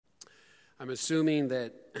I'm assuming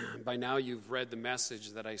that by now you've read the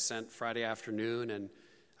message that I sent Friday afternoon and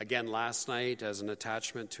again last night as an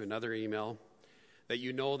attachment to another email, that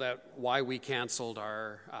you know that why we canceled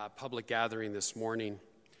our public gathering this morning.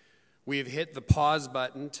 We have hit the pause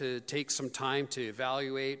button to take some time to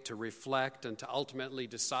evaluate, to reflect, and to ultimately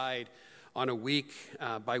decide on a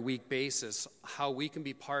week-by-week basis how we can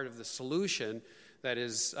be part of the solution that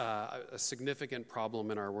is a significant problem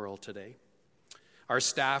in our world today. Our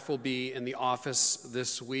staff will be in the office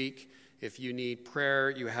this week. If you need prayer,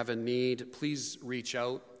 you have a need, please reach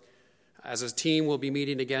out. As a team, we'll be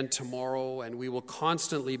meeting again tomorrow, and we will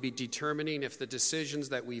constantly be determining if the decisions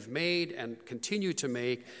that we've made and continue to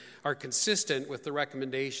make are consistent with the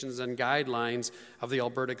recommendations and guidelines of the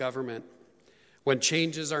Alberta government. When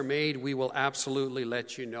changes are made, we will absolutely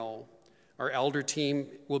let you know. Our elder team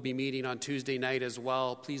will be meeting on Tuesday night as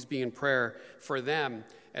well. Please be in prayer for them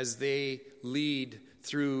as they lead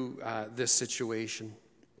through this situation.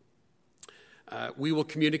 We will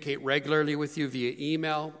communicate regularly with you via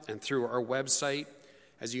email and through our website.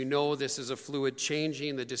 As you know, this is a fluid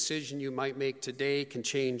changing. The decision you might make today can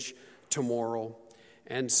change tomorrow.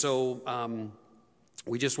 And so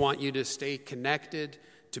we just want you to stay connected,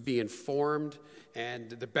 to be informed, and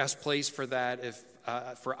the best place for that, if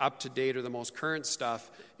for up-to-date or the most current stuff,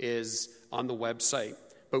 is on the website.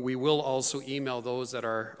 But we will also email those that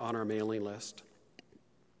are on our mailing list.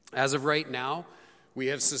 As of right now, we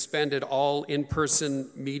have suspended all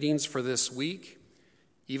in-person meetings for this week.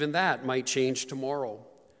 Even that might change tomorrow.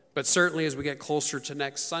 But certainly as we get closer to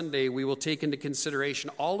next Sunday, we will take into consideration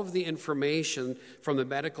all of the information from the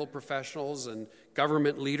medical professionals and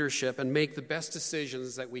government leadership and make the best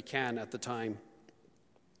decisions that we can at the time.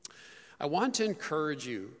 I want to encourage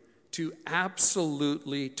you to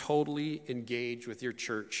absolutely, totally engage with your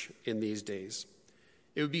church in these days.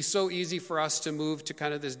 It would be so easy for us to move to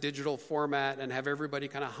kind of this digital format and have everybody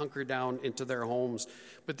kind of hunker down into their homes.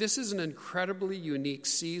 But this is an incredibly unique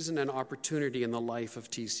season and opportunity in the life of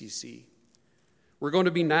TCC. We're going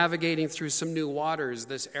to be navigating through some new waters,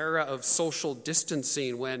 this era of social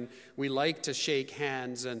distancing when we like to shake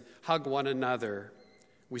hands and hug one another.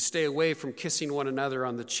 We stay away from kissing one another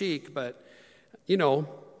on the cheek, but,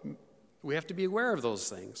 we have to be aware of those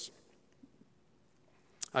things.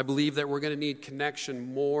 I believe that we're going to need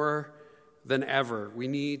connection more than ever. We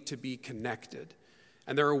need to be connected.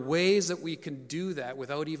 And there are ways that we can do that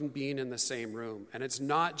without even being in the same room. And it's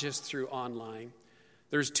not just through online.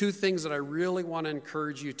 There's two things that I really want to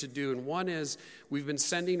encourage you to do. And one is we've been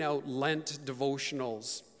sending out Lent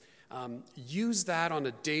devotionals. Use that on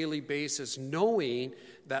a daily basis, knowing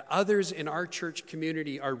that others in our church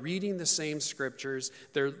community are reading the same scriptures.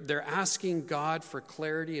 They're asking God for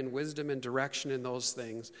clarity and wisdom and direction in those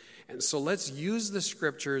things. And so let's use the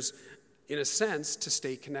scriptures, in a sense, to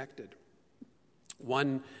stay connected.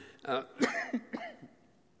 One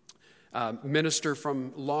minister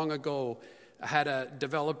from long ago had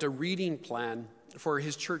developed a reading plan for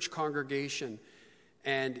his church congregation.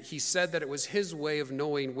 And he said that it was his way of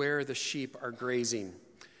knowing where the sheep are grazing.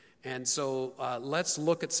 And so let's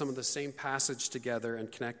look at some of the same passage together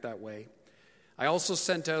and connect that way. I also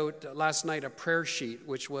sent out last night a prayer sheet,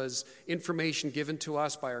 which was information given to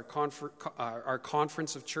us by our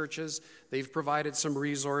conference of churches. They've provided some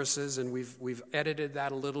resources, and we've edited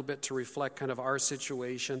that a little bit to reflect kind of our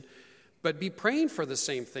situation. But be praying for the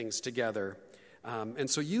same things together. And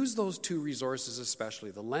so use those two resources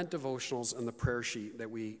especially, the Lent devotionals and the prayer sheet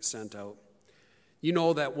that we sent out. You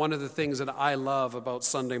know that one of the things that I love about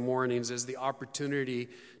Sunday mornings is the opportunity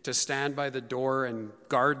to stand by the door and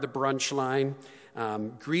guard the brunch line,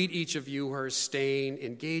 greet each of you who are staying,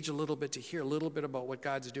 engage a little bit to hear a little bit about what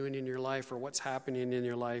God's doing in your life or what's happening in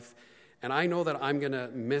your life. And I know that I'm going to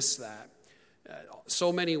miss that.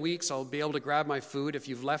 So many weeks I'll be able to grab my food, if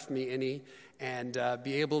you've left me any, and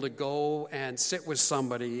be able to go and sit with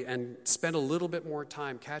somebody and spend a little bit more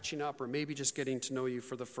time catching up or maybe just getting to know you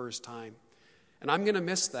for the first time. And I'm going to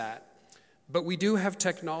miss that. But we do have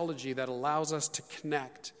technology that allows us to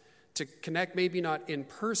connect maybe not in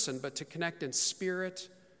person, but to connect in spirit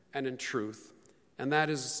and in truth. And that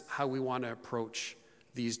is how we want to approach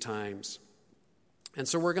these times. And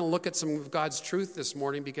so we're going to look at some of God's truth this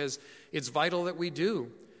morning because it's vital that we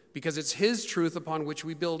do. Because it's His truth upon which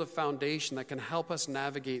we build a foundation that can help us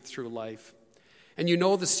navigate through life. And you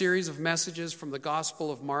know the series of messages from the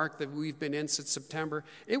Gospel of Mark that we've been in since September,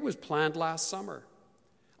 it was planned last summer.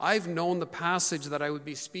 I've known the passage that I would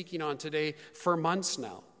be speaking on today for months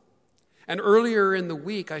now. And earlier in the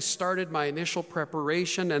week, I started my initial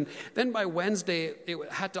preparation, and then by Wednesday, it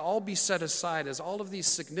had to all be set aside as all of these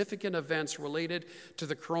significant events related to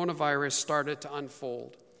the coronavirus started to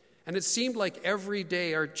unfold. And it seemed like every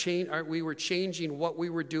day we were changing what we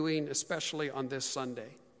were doing, especially on this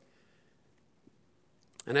Sunday.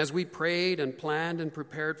 And as we prayed and planned and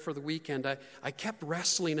prepared for the weekend, I kept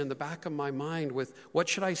wrestling in the back of my mind with what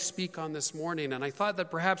should I speak on this morning. And I thought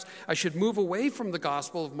that perhaps I should move away from the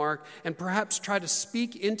Gospel of Mark and perhaps try to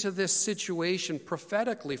speak into this situation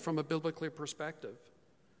prophetically from a biblical perspective.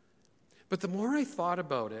 But the more I thought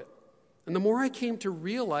about it, and the more I came to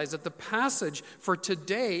realize that the passage for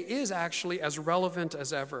today is actually as relevant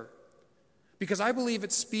as ever. Because I believe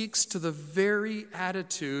it speaks to the very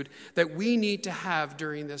attitude that we need to have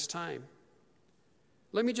during this time.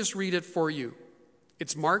 Let me just read it for you.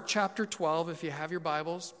 It's Mark chapter 12, if you have your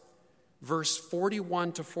Bibles, verse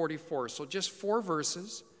 41 to 44. So just 4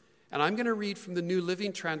 verses. And I'm going to read from the New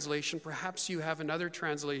Living Translation. Perhaps you have another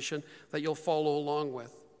translation that you'll follow along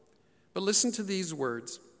with. But listen to these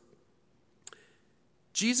words.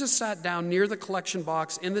 Jesus sat down near the collection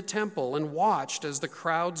box in the temple and watched as the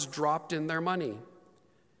crowds dropped in their money.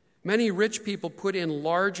 Many rich people put in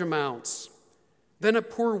large amounts. Then a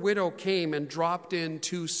poor widow came and dropped in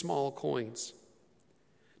 2 small coins.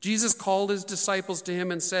 Jesus called his disciples to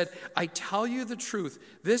him and said, "I tell you the truth,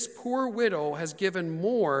 this poor widow has given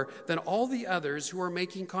more than all the others who are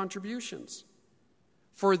making contributions.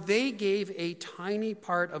 For they gave a tiny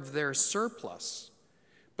part of their surplus,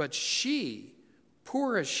 but she,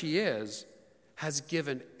 poor as she is, has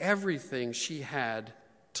given everything she had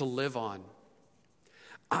to live on."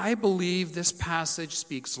 I believe this passage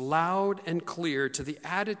speaks loud and clear to the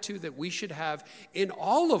attitude that we should have in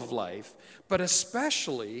all of life, but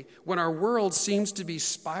especially when our world seems to be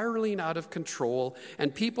spiraling out of control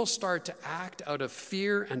and people start to act out of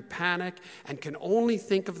fear and panic and can only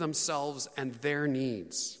think of themselves and their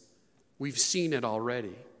needs. We've seen it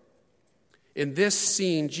already. In this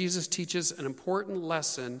scene, Jesus teaches an important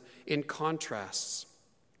lesson in contrasts.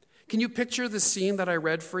 Can you picture the scene that I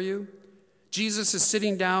read for you? Jesus is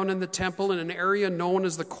sitting down in the temple in an area known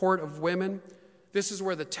as the Court of Women. This is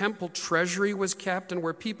where the temple treasury was kept and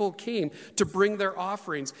where people came to bring their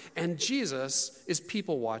offerings. And Jesus is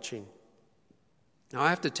people watching. Now, I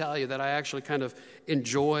have to tell you that I actually kind of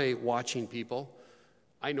enjoy watching people.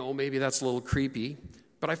 I know maybe that's a little creepy,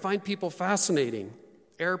 but I find people fascinating.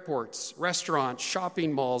 Airports, restaurants,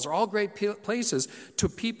 shopping malls are all great places to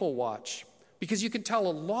people watch because you can tell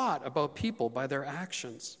a lot about people by their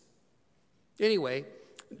actions. Anyway,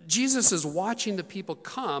 Jesus is watching the people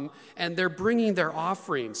come and they're bringing their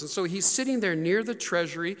offerings. And so he's sitting there near the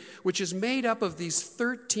treasury, which is made up of these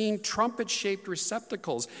 13 trumpet-shaped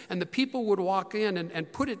receptacles. And the people would walk in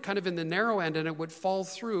and put it kind of in the narrow end and it would fall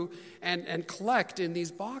through and collect in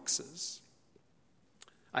these boxes.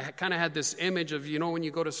 I kind of had this image of, when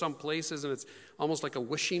you go to some places and it's almost like a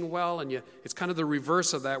wishing well, and it's kind of the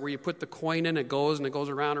reverse of that, where you put the coin in, it goes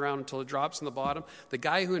around around until it drops in the bottom. The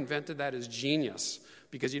guy who invented that is genius,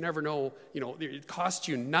 because you never know, it costs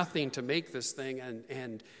you nothing to make this thing,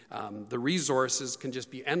 and the resources can just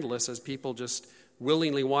be endless as people just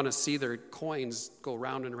willingly want to see their coins go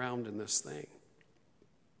round and round in this thing.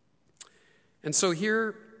 And so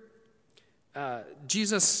here,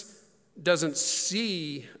 Jesus doesn't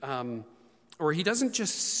see, or he doesn't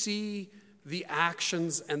just see the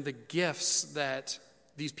actions and the gifts that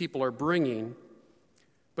these people are bringing,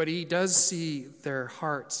 but he does see their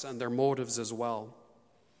hearts and their motives as well.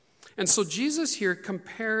 And so Jesus here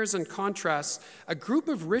compares and contrasts a group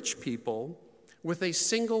of rich people with a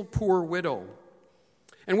single poor widow.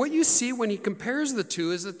 And what you see when he compares the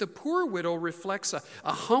two is that the poor widow reflects a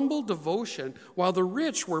humble devotion, while the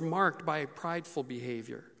rich were marked by prideful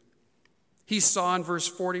behavior. He saw in verse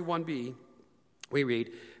 41b, we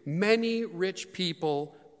read, "Many rich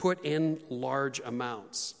people put in large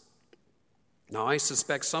amounts." Now, I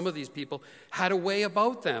suspect some of these people had a way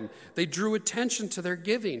about them. They drew attention to their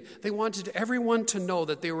giving. They wanted everyone to know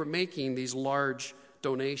that they were making these large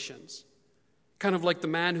donations. Kind of like the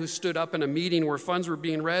man who stood up in a meeting where funds were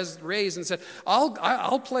being raised and said,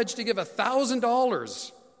 I'll pledge to give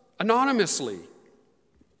 $1,000 anonymously.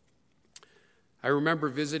 I remember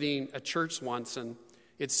visiting a church once, and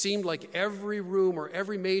it seemed like every room or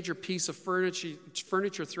every major piece of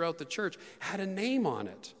furniture throughout the church had a name on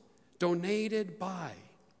it, donated by.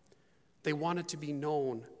 They wanted to be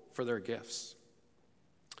known for their gifts.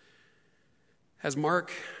 As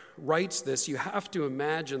Mark writes this, you have to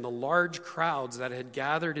imagine the large crowds that had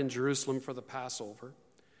gathered in Jerusalem for the Passover.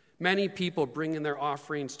 Many people bringing their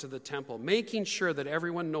offerings to the temple, making sure that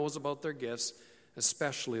everyone knows about their gifts,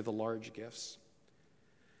 especially the large gifts.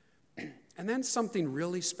 And then something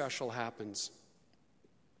really special happens.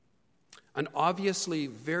 An obviously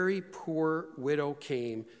very poor widow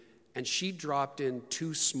came and she dropped in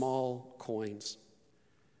 2 small coins.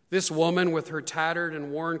 This woman with her tattered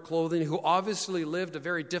and worn clothing, who obviously lived a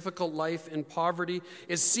very difficult life in poverty,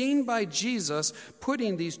 is seen by Jesus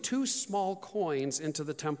putting these 2 small coins into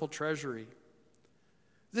the temple treasury.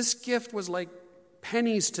 This gift was like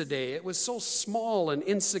pennies today. It was so small and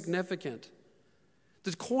insignificant.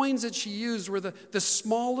 The coins that she used were the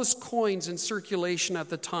smallest coins in circulation at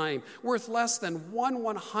the time, worth less than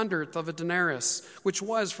 1/100th of a denarius, which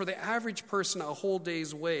was, for the average person, a whole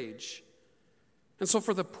day's wage. And so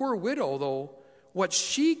for the poor widow, though, what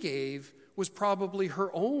she gave was probably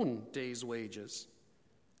her own day's wages.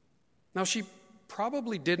 Now, she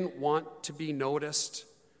probably didn't want to be noticed.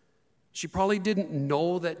 She probably didn't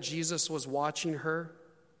know that Jesus was watching her.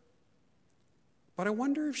 But I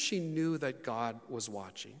wonder if she knew that God was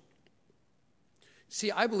watching.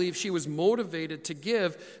 See, I believe she was motivated to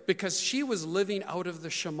give because she was living out of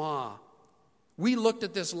the Shema. We looked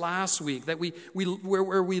at this last week, that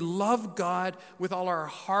where we love God with all our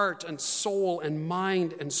heart and soul and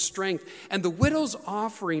mind and strength. And the widow's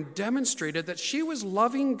offering demonstrated that she was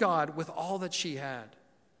loving God with all that she had.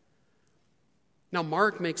 Now,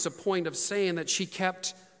 Mark makes a point of saying that she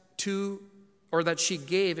gave 2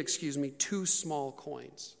 small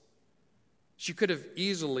coins. She could have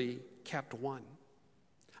easily kept 1.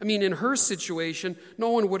 I mean, in her situation, no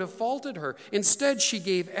one would have faulted her. Instead, she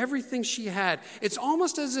gave everything she had. It's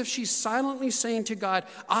almost as if she's silently saying to God,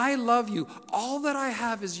 I love you. All that I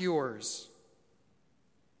have is yours.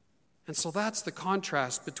 And so that's the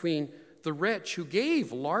contrast between the rich who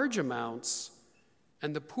gave large amounts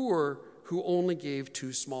and the poor who only gave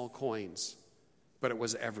 2 small coins. But it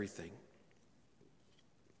was everything.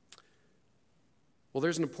 Well,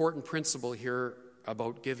 there's an important principle here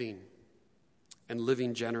about giving and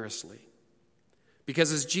living generously.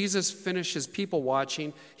 Because as Jesus finishes people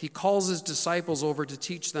watching, he calls his disciples over to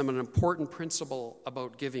teach them an important principle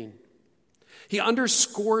about giving. He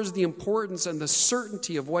underscores the importance and the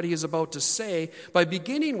certainty of what he is about to say by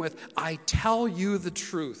beginning with, I tell you the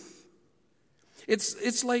truth.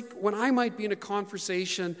 It's like when I might be in a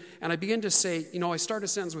conversation and I begin to say, I start a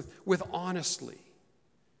sentence with honestly.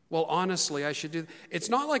 Well, honestly, I should do. It's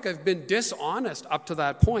not like I've been dishonest up to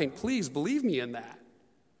that point. Please believe me in that.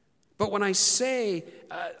 But when I say,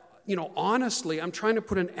 honestly, I'm trying to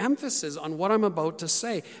put an emphasis on what I'm about to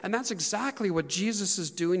say. And that's exactly what Jesus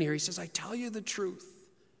is doing here. He says, I tell you the truth.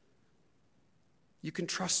 You can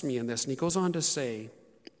trust me in this. And he goes on to say,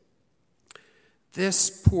 this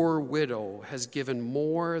poor widow has given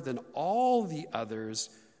more than all the others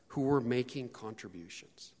who were making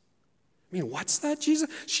contributions. I mean, what's that, Jesus?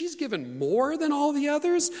 She's given more than all the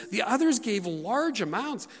others? The others gave large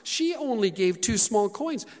amounts. She only gave 2 small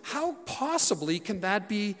coins. How possibly can that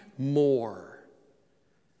be more?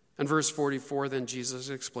 And verse 44, then Jesus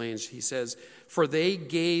explains, he says, for they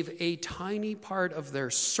gave a tiny part of their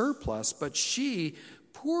surplus, but she,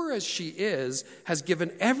 poor as she is, has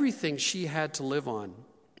given everything she had to live on.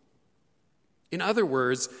 In other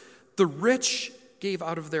words, the rich gave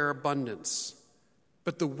out of their abundance,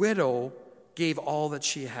 but the widow gave all that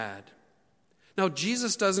she had. Now,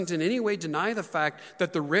 Jesus doesn't in any way deny the fact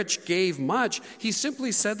that the rich gave much. He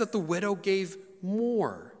simply said that the widow gave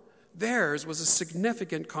more. Theirs was a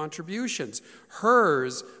significant contribution.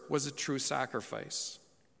 Hers was a true sacrifice.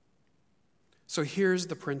 So here's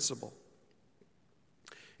the principle.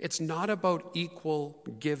 It's not about equal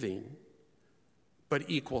giving, but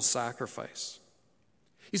equal sacrifice.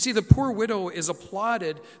 You see, the poor widow is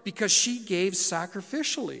applauded because she gave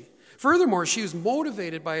sacrificially. Furthermore, she was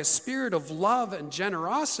motivated by a spirit of love and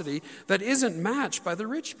generosity that isn't matched by the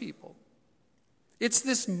rich people. It's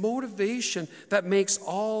this motivation that makes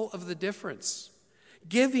all of the difference.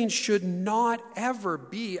 Giving should not ever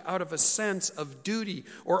be out of a sense of duty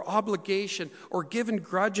or obligation or given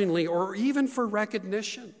grudgingly or even for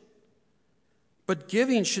recognition. But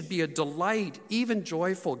giving should be a delight, even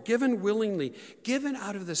joyful, given willingly, given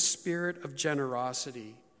out of the spirit of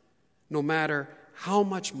generosity, no matter how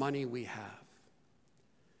much money we have.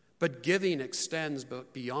 But giving extends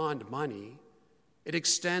beyond money. It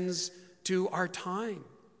extends to our time.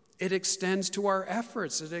 It extends to our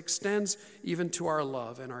efforts. It extends even to our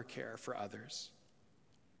love and our care for others.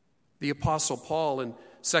 The Apostle Paul in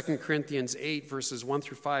 2 Corinthians 8, verses 1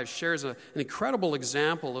 through 5, shares an incredible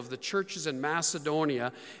example of the churches in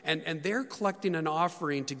Macedonia, and they're collecting an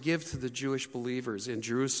offering to give to the Jewish believers in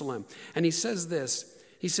Jerusalem. And he says this,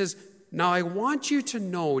 he says, now I want you to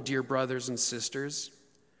know, dear brothers and sisters,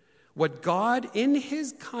 what God in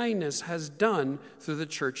his kindness has done through the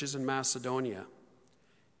churches in Macedonia.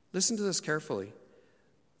 Listen to this carefully.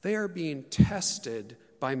 They are being tested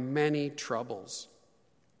by many troubles.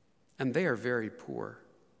 and they are very poor.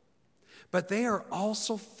 But they are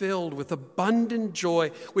also filled with abundant joy,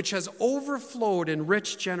 which has overflowed in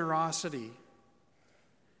rich generosity.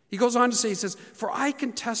 He goes on to say, he says, for I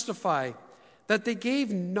can testify that they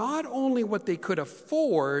gave not only what they could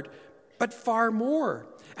afford, but far more.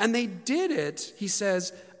 And they did it, he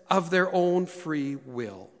says, of their own free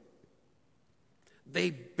will. They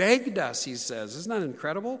begged us, he says. Isn't that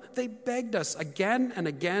incredible? They begged us again and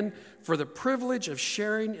again for the privilege of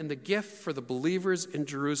sharing in the gift for the believers in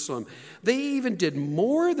Jerusalem. They even did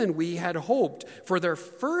more than we had hoped, for their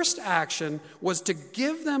first action was to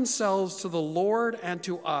give themselves to the Lord and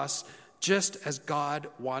to us, just as God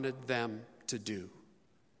wanted them to do.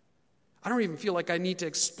 I don't even feel like I need to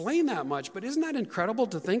explain that much, but isn't that incredible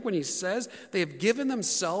to think when he says they have given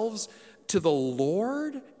themselves to the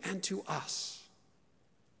Lord and to us?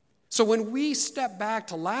 So when we step back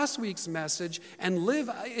to last week's message and live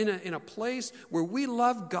in a place where we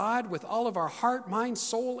love God with all of our heart, mind,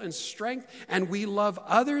 soul, and strength, and we love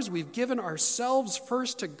others, we've given ourselves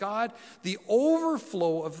first to God, the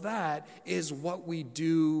overflow of that is what we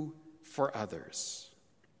do for others.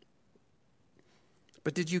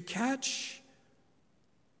 But did you catch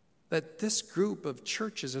that this group of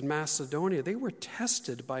churches in Macedonia, they were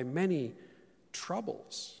tested by many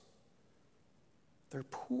troubles? They're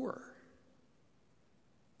poor,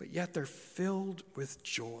 but yet they're filled with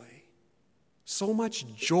joy. So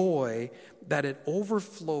much joy that it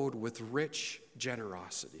overflowed with rich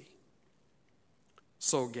generosity.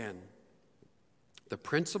 So again, the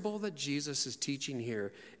principle that Jesus is teaching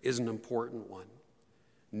here is an important one.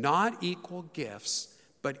 Not equal gifts,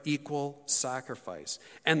 but equal sacrifice.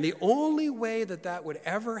 And the only way that that would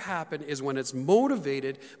ever happen is when it's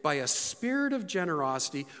motivated by a spirit of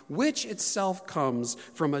generosity, which itself comes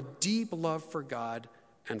from a deep love for God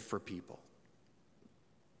and for people.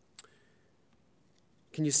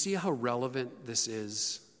 Can you see how relevant this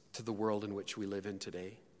is to the world in which we live in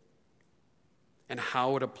today? And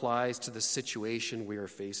how it applies to the situation we are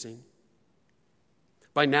facing?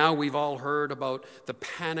 By now, we've all heard about the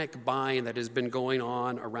panic buying that has been going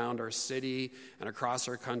on around our city and across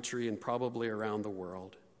our country and probably around the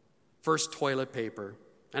world. First, toilet paper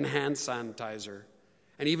and hand sanitizer.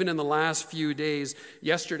 And even in the last few days,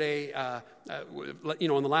 yesterday, in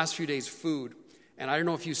the last few days, food. And I don't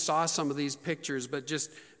know if you saw some of these pictures, but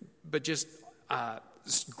just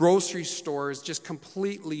grocery stores just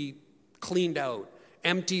completely cleaned out.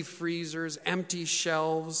 Empty freezers, empty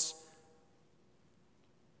shelves.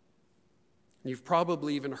 You've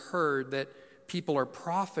probably even heard that people are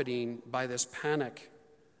profiting by this panic.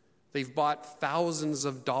 They've bought thousands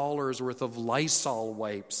of dollars worth of Lysol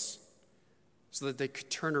wipes so that they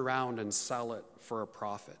could turn around and sell it for a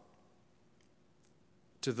profit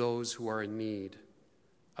to those who are in need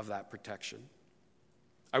of that protection.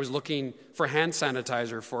 I was looking for hand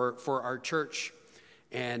sanitizer for our church,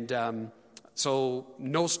 and so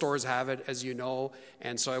no stores have it, as you know,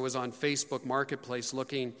 and so I was on Facebook Marketplace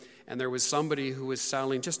looking, and there was somebody who was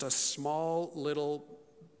selling just a small little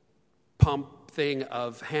pump thing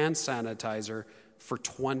of hand sanitizer for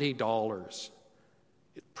 $20.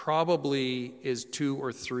 It probably is $2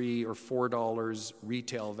 or $3 or $4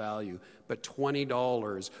 retail value, but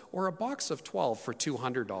 $20 or a box of 12 for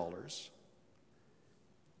 $200.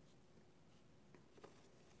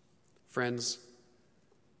 Friends,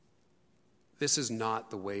 this is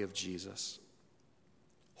not the way of Jesus.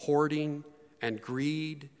 Hoarding and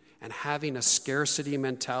greed and having a scarcity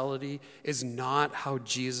mentality is not how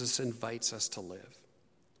Jesus invites us to live.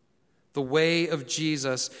 The way of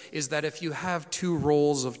Jesus is that if you have 2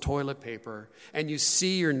 rolls of toilet paper and you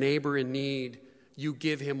see your neighbor in need, you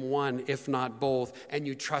give him one, if not both, and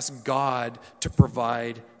you trust God to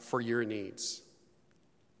provide for your needs.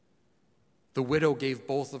 The widow gave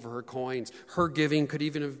both of her coins. Her giving could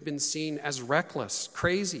even have been seen as reckless,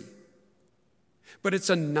 crazy. But it's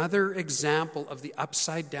another example of the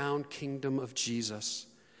upside-down kingdom of Jesus.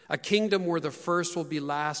 A kingdom where the first will be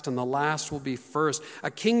last and the last will be first.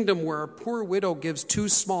 A kingdom where a poor widow gives 2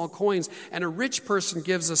 small coins and a rich person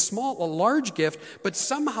gives a large gift, but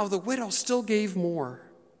somehow the widow still gave more.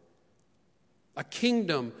 A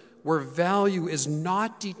kingdom where value is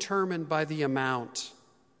not determined by the amount,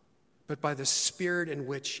 but by the spirit in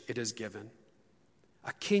which it is given.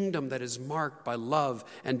 A kingdom that is marked by love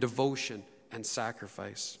and devotion and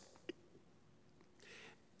sacrifice.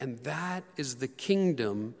 And that is the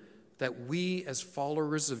kingdom that we as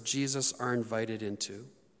followers of Jesus are invited into.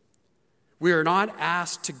 We are not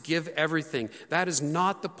asked to give everything. That is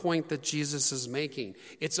not the point that Jesus is making.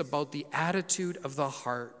 It's about the attitude of the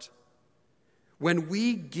heart. When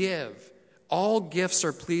we give, All gifts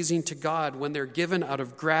are pleasing to God when they're given out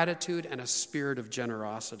of gratitude and a spirit of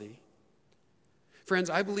generosity. Friends,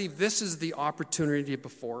 I believe this is the opportunity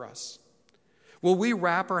before us. Will we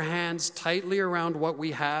wrap our hands tightly around what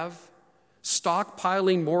we have,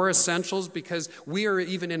 stockpiling more essentials because we are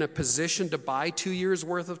even in a position to buy 2 years'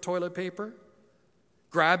 worth of toilet paper?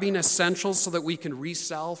 Grabbing essentials so that we can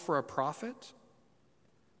resell for a profit?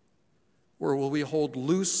 Or will we hold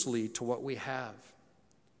loosely to what we have?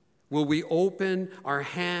 Will we open our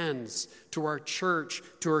hands to our church,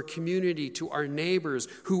 to our community, to our neighbors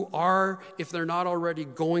who are, if they're not already,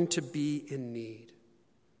 going to be in need?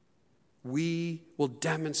 We will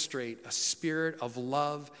demonstrate a spirit of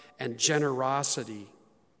love and generosity,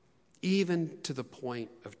 even to the point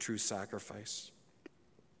of true sacrifice.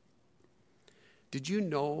 Did you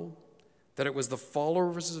know that it was the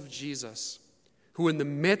followers of Jesus who, in the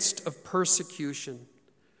midst of persecution,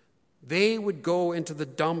 they would go into the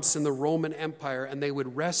dumps in the Roman Empire and they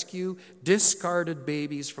would rescue discarded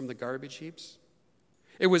babies from the garbage heaps?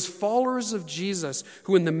 It was followers of Jesus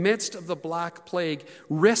who, in the midst of the Black Plague,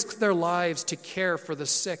 risked their lives to care for the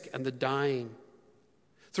sick and the dying.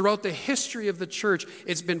 Throughout the history of the church,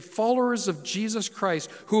 it's been followers of Jesus Christ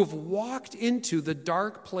who have walked into the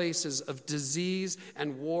dark places of disease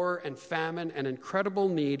and war and famine and incredible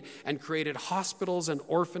need and created hospitals and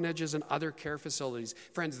orphanages and other care facilities.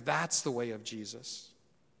 Friends, that's the way of Jesus.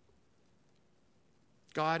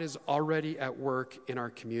 God is already at work in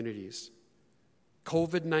our communities.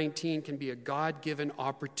 COVID-19 can be a God-given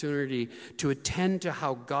opportunity to attend to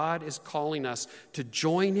how God is calling us to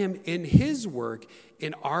join him in his work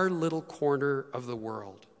in our little corner of the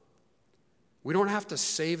world. We don't have to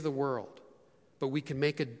save the world, but we can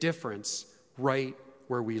make a difference right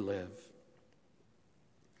where we live.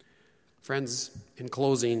 Friends, in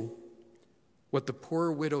closing, what the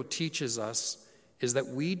poor widow teaches us is that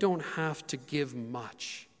we don't have to give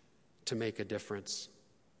much to make a difference.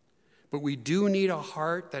 But we do need a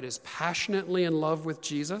heart that is passionately in love with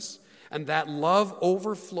Jesus, and that love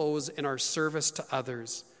overflows in our service to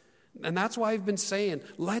others. And that's why I've been saying,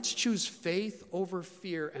 let's choose faith over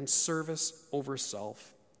fear and service over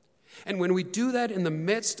self. And when we do that in the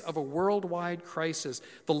midst of a worldwide crisis,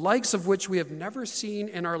 the likes of which we have never seen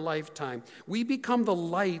in our lifetime, we become the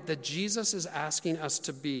light that Jesus is asking us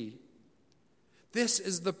to be. This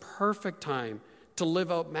is the perfect time to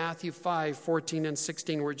live out Matthew 5:14 and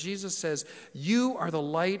 16, where Jesus says, "You are the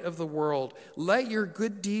light of the world. Let your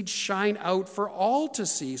good deeds shine out for all to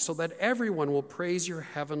see, so that everyone will praise your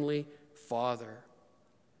heavenly Father."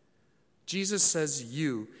 Jesus says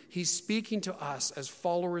you. He's speaking to us as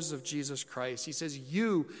followers of Jesus Christ. He says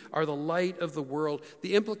you are the light of the world.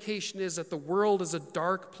 The implication is that the world is a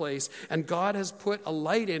dark place, and God has put a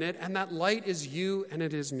light in it, and that light is you and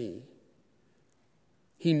it is me.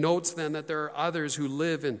 He notes then that there are others who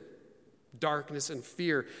live in darkness and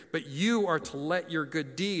fear, but you are to let your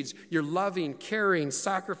good deeds, your loving, caring,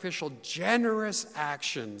 sacrificial, generous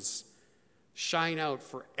actions shine out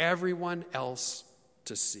for everyone else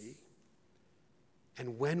to see.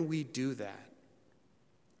 And when we do that,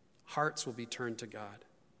 hearts will be turned to God.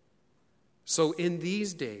 So in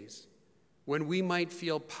these days, when we might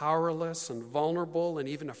feel powerless and vulnerable and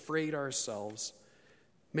even afraid ourselves,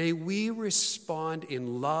 may we respond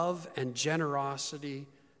in love and generosity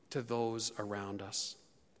to those around us.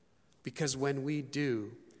 Because when we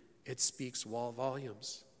do, it speaks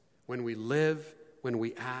volumes. When we live, when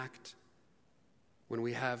we act, when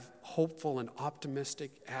we have hopeful and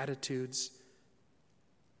optimistic attitudes,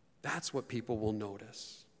 that's what people will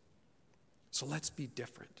notice. So let's be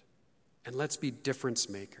different, and let's be difference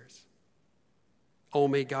makers. Oh,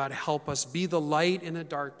 may God help us be the light in a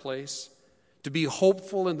dark place, to be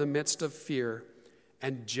hopeful in the midst of fear,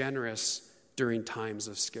 and generous during times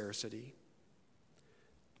of scarcity.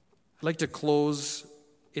 I'd like to close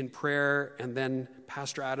in prayer, and then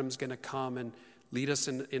Pastor Adam's going to come and lead us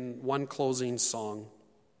in one closing song.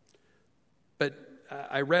 But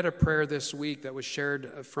I read a prayer this week that was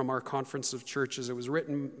shared from our Conference of Churches. It was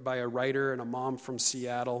written by a writer and a mom from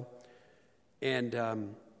Seattle. And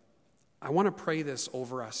I want to pray this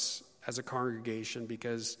over us as a congregation,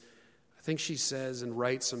 because I think she says and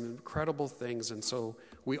writes some incredible things, and so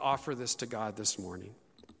we offer this to God this morning.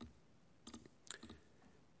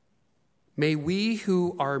 May we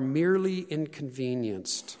who are merely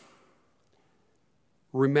inconvenienced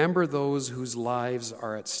remember those whose lives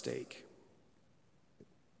are at stake.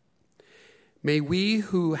 May we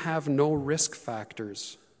who have no risk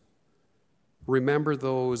factors remember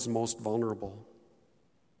those most vulnerable.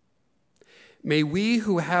 May we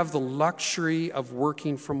who have the luxury of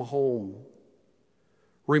working from home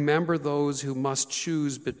Remember those who must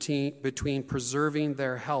choose between preserving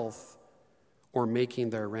their health or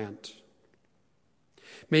making their rent.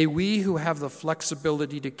 May we who have the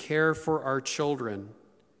flexibility to care for our children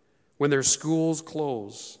when their schools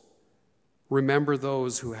close, remember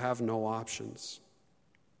those who have no options.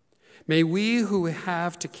 May we who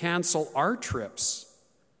have to cancel our trips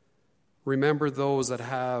remember those that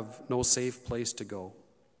have no safe place to go.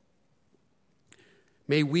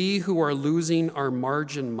 May we who are losing our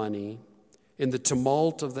margin money in the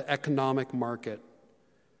tumult of the economic market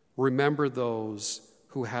remember those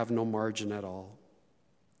who have no margin at all.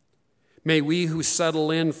 May we who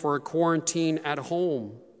settle in for a quarantine at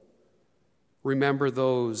home remember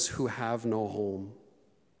those who have no home.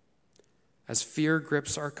 As fear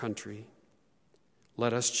grips our country,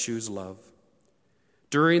 let us choose love.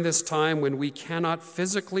 During this time when we cannot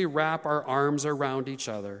physically wrap our arms around each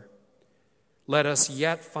other, let us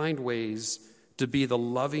yet find ways to be the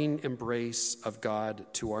loving embrace of God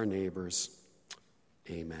to our neighbors.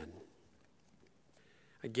 Amen.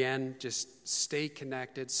 Again, just stay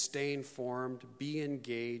connected, stay informed, be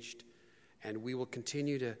engaged, and we will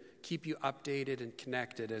continue to keep you updated and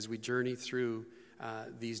connected as we journey through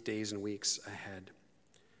these days and weeks ahead.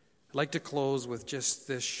 I'd like to close with just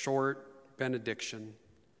this short benediction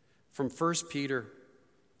from 1 Peter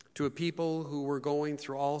to a people who were going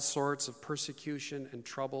through all sorts of persecution and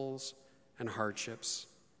troubles and hardships.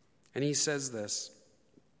 And he says this,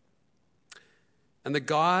 "And the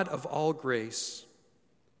God of all grace,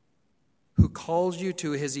 who calls you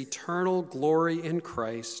to his eternal glory in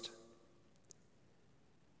Christ,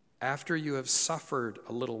 after you have suffered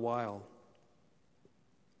a little while,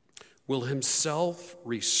 will himself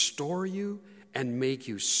restore you and make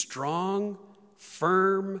you strong,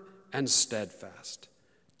 firm, and steadfast.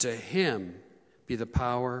 To him be the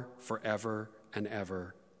power forever and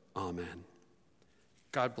ever. Amen."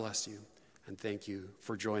 God bless you, and thank you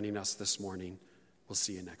for joining us this morning. We'll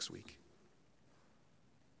see you next week.